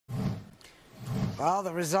Well,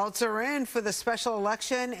 the results are in for the special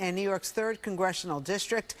election in New York's 3rd congressional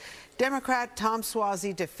district. Democrat Tom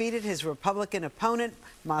Suozzi defeated his Republican opponent,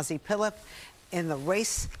 Mazi Pilip, in the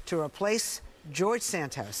race to replace George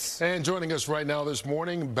Santos. And joining us right now this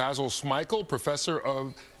morning, Basil Smikle, professor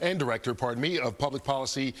and director, of public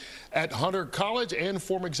policy at Hunter College and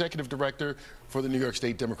former executive director for the New York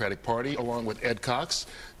State Democratic Party, along with Ed Cox,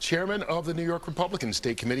 chairman of the New York Republican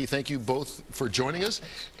State Committee. Thank you both for joining us.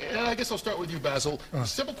 And I guess I'll start with you, Basil. The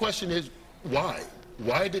simple question is, why?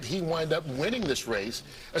 Why did he wind up winning this race,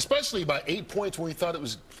 especially by 8 points when we thought it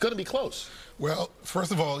was going to be close? Well,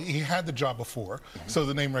 first of all, he had the job before, so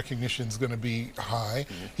the name recognition is going to be high.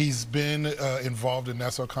 He's been involved in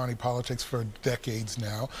Nassau County politics for decades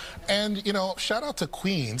now. And, you know, shout out to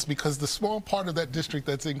Queens, because the small part of that district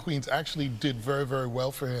that's in Queens actually did very, very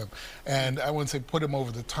well for him. And I wouldn't say put him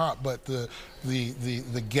over the top, but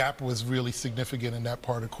the gap was really significant in that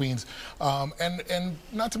part of Queens. And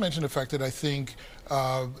not to mention the fact that I think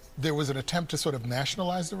there was an attempt to sort of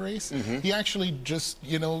nationalize the race. He actually just,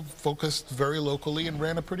 you know, focused very locally and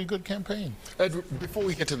ran a pretty good campaign. Ed, before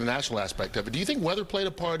we get to the national aspect of it, do you think weather played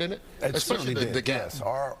a part in it? It Especially the gap. Yes,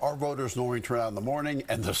 our voters normally turn out in the morning,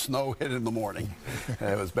 and the snow hit in the morning.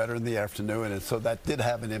 It was better in the afternoon, and so that did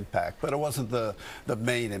have an impact, but it wasn't the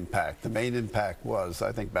main impact. The main impact was,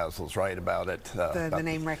 I think Basil's right about it. The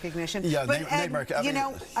name recognition? Yeah, but name recognition. You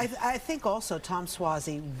know, I think also Tom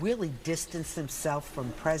Suozzi really distanced himself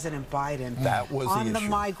from President Biden on the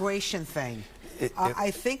migration thing. I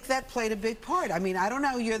think that played a big part. I mean, I don't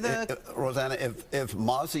know, you're the... Rosanna, if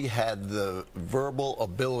Mazi had the verbal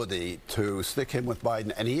ability to stick him with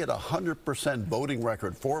Biden, and he had a 100% voting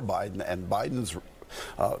record for Biden, and Biden's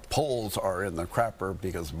polls are in the crapper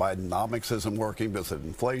because Bidenomics isn't working, because of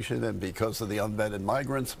inflation and because of the unvetted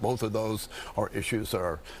migrants. Both of those are issues that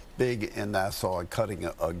are big in Nassau and cutting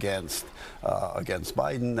against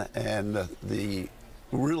Biden, and the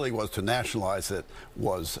really was to nationalize it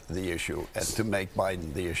was the issue, and to make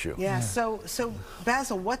Biden the issue. Yeah, so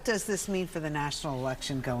Basil, what does this mean for the national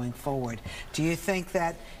election going forward? Do you think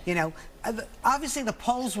that, you know, obviously the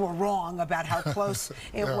polls were wrong about how close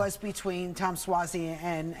it was between Tom Suozzi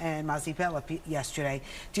and Mazi Pilip yesterday.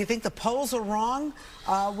 Do you think the polls are wrong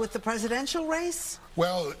with the presidential race?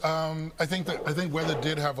 Well, I think weather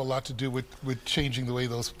did have a lot to do with changing the way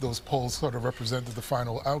those polls sort of represented the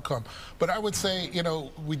final outcome. But I would say, you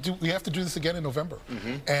know, we have to do this again in November,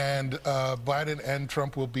 and Biden and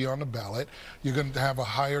Trump will be on the ballot. You're going to have a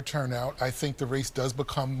higher turnout. I think the race does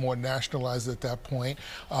become more nationalized at that point,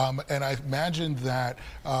 and I imagine that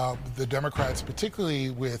the Democrats,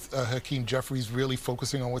 particularly with Hakeem Jeffries really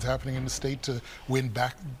focusing on what's happening in the state to win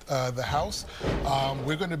back the House,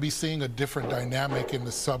 we're going to be seeing a different dynamic in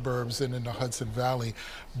the suburbs and in the Hudson Valley.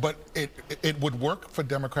 But it would work for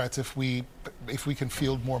Democrats if we can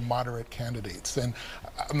field more moderate candidates. And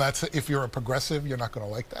I'm not, if you're a progressive, you're not going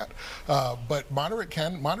to like that. But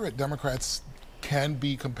moderate Democrats can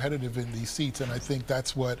be competitive in these seats, and I think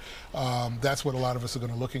that's what a lot of us are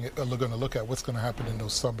going to look at what's going to happen in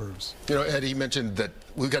those suburbs. You know, Ed, he mentioned that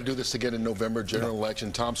we've got to do this again in November, general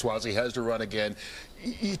election. Tom Suozzi has to run again.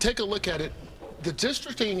 You take a look at it. The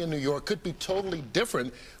districting in New York could be totally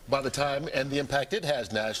different by the time and the impact it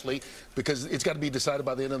has nationally, because it's got to be decided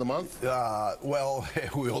by the end of the month? Well,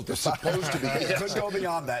 we'll decide. It's supposed to be. It could go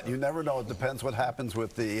beyond that. You never know. It depends what happens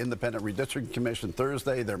with the Independent Redistricting Commission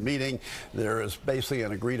Thursday. They're meeting. There is basically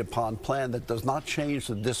an agreed-upon plan that does not change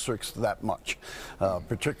the districts that much,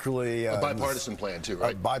 particularly... a bipartisan plan, too,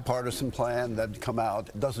 right? A bipartisan plan that come out.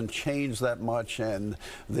 It doesn't change that much, and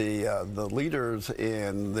the leaders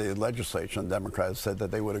in the legislature, the Democrats, said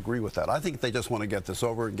that they would agree with that. I think they just want to get this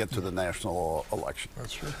over and get to the national election.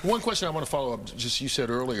 That's true. One question I want to follow up, just you said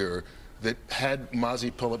earlier that had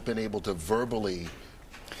Mazi Pilip been able to verbally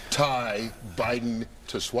tie Biden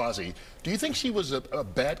to Suozzi, do you think she was a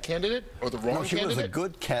bad candidate or the wrong candidate? She was a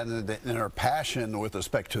good candidate in her passion with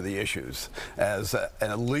respect to the issues. As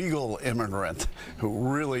an illegal immigrant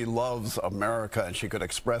who really loves America, and she could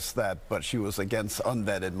express that, but she was against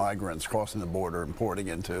unvetted migrants crossing the border and pouring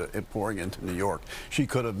into New York. She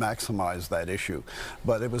could have maximized that issue,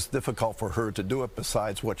 but it was difficult for her to do it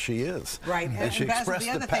besides what she is. Right. And she expressed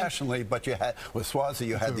it passionately, but you had, with Suozzi,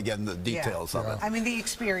 you had to get into the details of it. I mean, the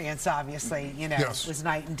experience, obviously, you know, was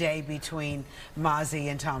night and day between Mazi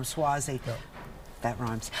and Tom Suozzi. That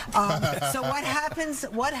rhymes. So what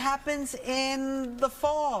happens in the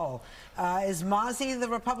fall? Is Mozzie the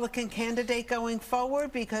Republican candidate going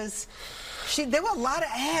forward? Because there were a lot of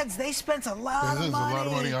ads. They spent a lot of money. A lot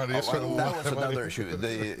of money on it. That was another issue.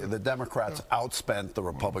 The Democrats outspent the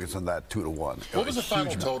Republicans in that 2-1. What was the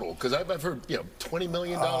final total? Because I've heard, $20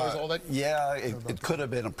 million, all that. Yeah, it could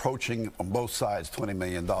have been approaching on both sides $20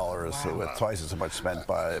 million, so with twice as much spent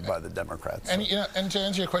by the Democrats. And and to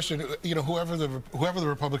answer your question, whoever the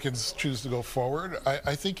Republicans choose to go forward,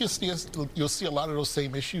 I think you'll see a lot of those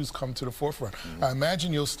same issues come to the forefront. I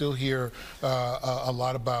imagine you'll still hear a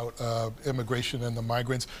lot about immigration and the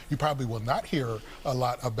migrants. You probably will not hear a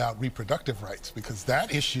lot about reproductive rights, because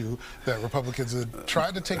that issue that Republicans have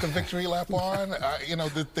tried to take a victory lap on,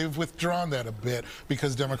 they've withdrawn that a bit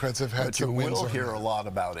because Democrats have had some wins. You will hear a lot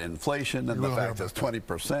about inflation and the fact that it's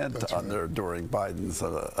 20% during Biden's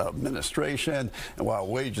administration, and while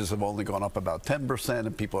wages have only gone up about 10%,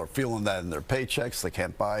 and people are feeling that in their paychecks, they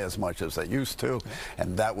can't buy as much as they used to,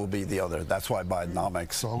 and that will be the other. That's why Bidenomics.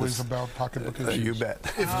 It's always about pocketbook issues. You bet.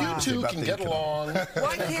 If you two can get along,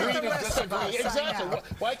 why can't the rest of us? Exactly.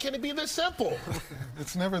 Why can't it be this simple?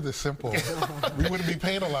 It's never this simple. We wouldn't be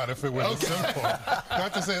paid a lot if it were this simple.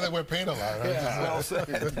 Not to say that we're paid a lot. Right? Yeah. Well said.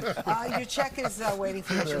 Your check is waiting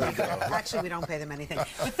for you to leave. Actually, we don't pay them anything.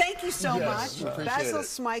 But thank you so much. Basil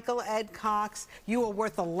Smikle, Ed Cox, you are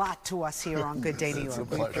worth a lot to us here on Good Day New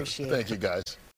York. We appreciate it. Thank you, guys.